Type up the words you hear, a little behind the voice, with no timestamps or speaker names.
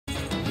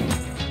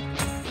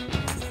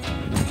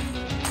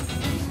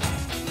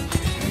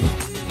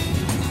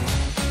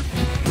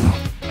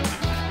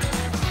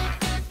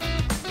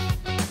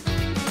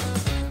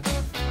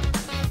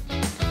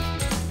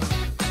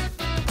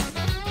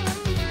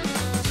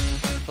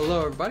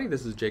Hello everybody,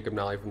 this is Jacob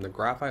Nally from the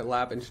Graphite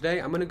Lab, and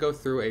today I'm going to go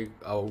through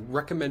a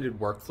recommended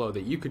workflow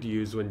that you could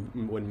use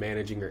when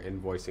managing your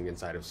invoicing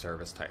inside of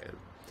ServiceTitan.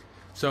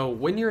 So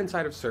when you're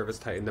inside of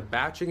ServiceTitan, the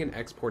batching and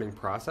exporting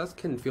process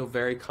can feel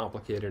very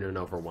complicated and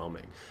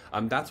overwhelming.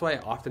 That's why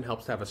it often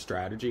helps to have a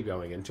strategy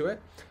going into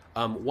it.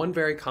 One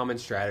very common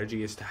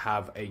strategy is to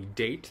have a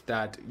date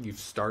that you've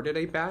started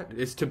a batch,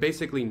 is to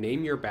basically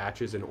name your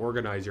batches and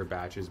organize your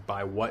batches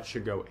by what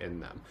should go in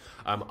them.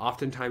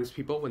 Oftentimes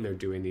people, when they're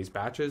doing these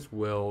batches,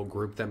 will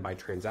group them by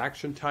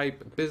transaction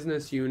type,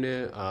 business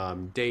unit,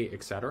 date,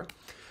 etc.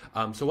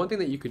 So one thing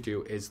that you could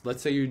do is,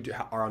 let's say you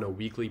are on a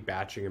weekly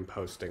batching and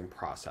posting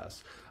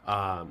process.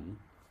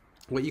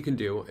 What you can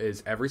do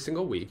is every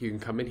single week you can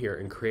come in here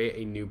and create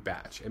a new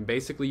batch, and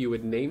basically you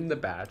would name the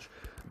batch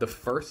the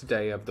first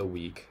day of the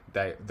week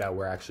that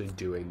we're actually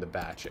doing the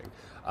batching.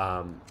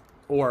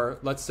 Or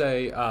let's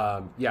say,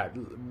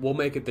 we'll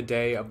make it the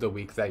day of the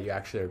week that you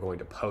actually are going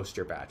to post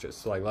your batches.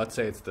 So like, let's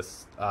say it's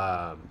this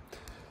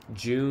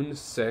June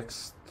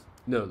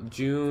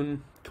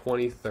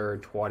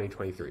 23rd,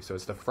 2023. So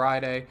it's the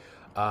Friday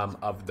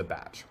of the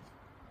batch.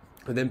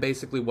 And then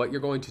basically what you're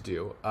going to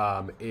do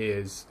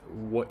is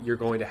what you're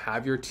going to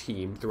have your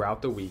team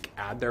throughout the week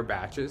add their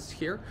batches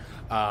here,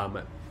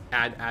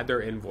 add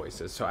their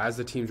invoices. So as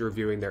the team's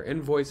reviewing their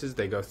invoices,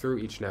 they go through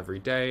each and every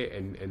day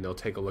and they'll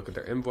take a look at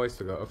their invoice.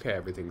 They'll go, okay,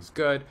 everything's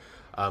good.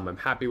 I'm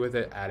happy with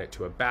it. Add it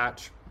to a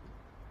batch.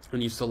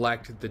 When you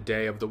select the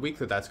day of the week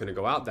that's going to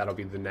go out, that'll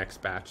be the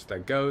next batch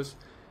that goes.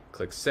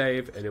 Click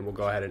save, and then we'll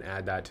go ahead and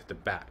add that to the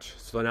batch.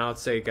 So now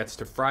let's say it gets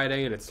to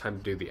Friday and it's time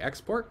to do the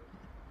export.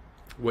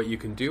 What you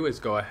can do is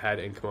go ahead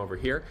and come over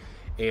here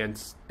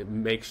and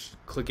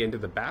click into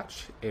the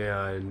batch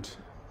and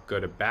go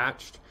to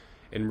batched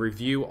and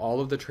review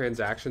all of the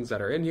transactions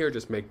that are in here.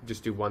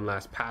 Just do one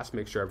last pass,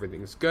 make sure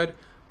everything's good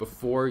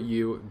before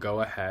you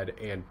go ahead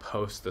and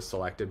post the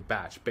selected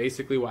batch.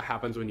 Basically what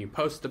happens when you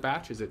post the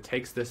batch is it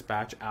takes this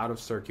batch out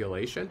of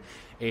circulation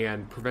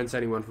and prevents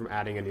anyone from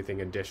adding anything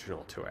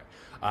additional to it.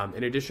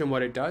 In addition,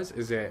 what it does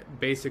is it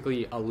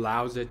basically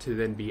allows it to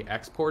then be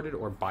exported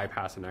or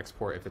bypass an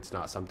export if it's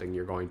not something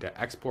you're going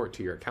to export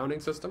to your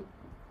accounting system.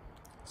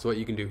 So what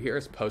you can do here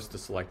is post the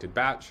selected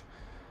batch.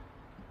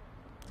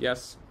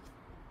 Yes.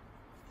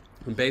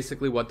 And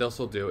basically what this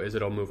will do is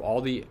it'll move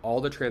all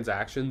the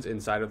transactions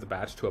inside of the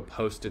batch to a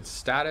posted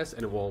status,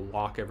 and it will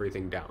lock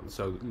everything down.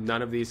 So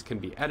none of these can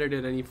be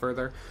edited any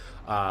further.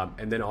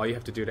 And then all you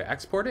have to do to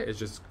export it is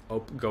just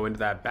go into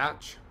that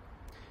batch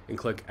and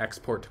click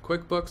export to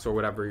QuickBooks or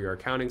whatever your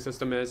accounting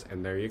system is,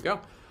 and there you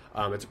go.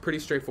 It's a pretty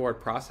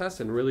straightforward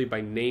process, and really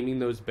by naming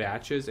those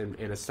batches and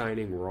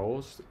assigning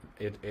roles,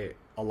 it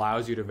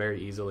allows you to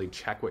very easily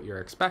check what you're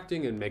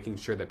expecting and making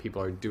sure that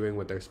people are doing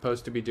what they're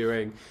supposed to be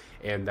doing,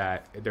 and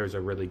that there's a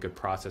really good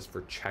process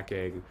for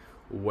checking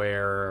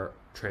where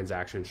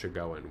transactions should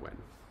go and when.